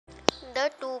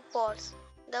two pots.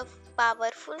 The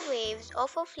powerful waves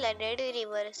of a flooded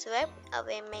river swept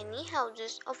away many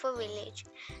houses of a village.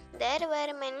 There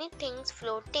were many things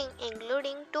floating,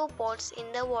 including two pots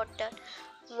in the water.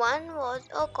 One was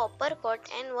a copper pot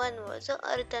and one was an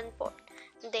earthen pot.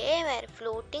 They were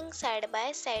floating side by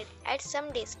side at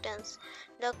some distance.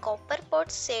 The copper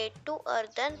pot said to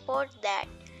earthen pot that,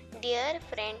 "Dear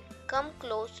friend, come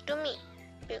close to me,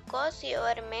 because you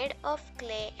are made of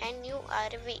clay and you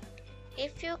are weak.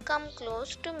 If you come close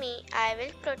to me, I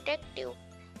will protect you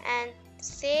and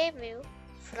save you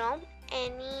from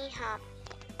any harm."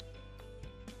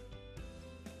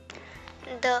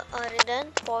 The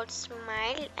earthen pot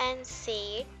smiled and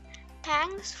said,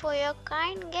 "Thanks for your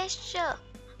kind gesture.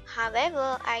 However,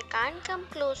 I can't come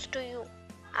close to you.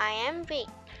 I am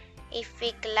weak. If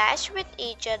we clash with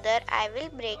each other, I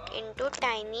will break into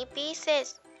tiny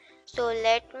pieces. So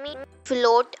let me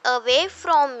float away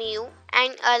from you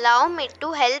and allow me to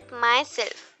help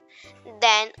myself."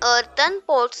 Then earthen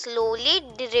pot slowly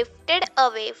drifted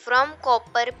away from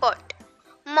copper pot.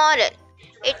 Moral: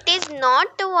 it is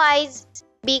not wise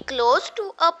be close to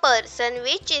a person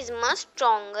which is much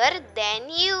stronger than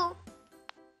you.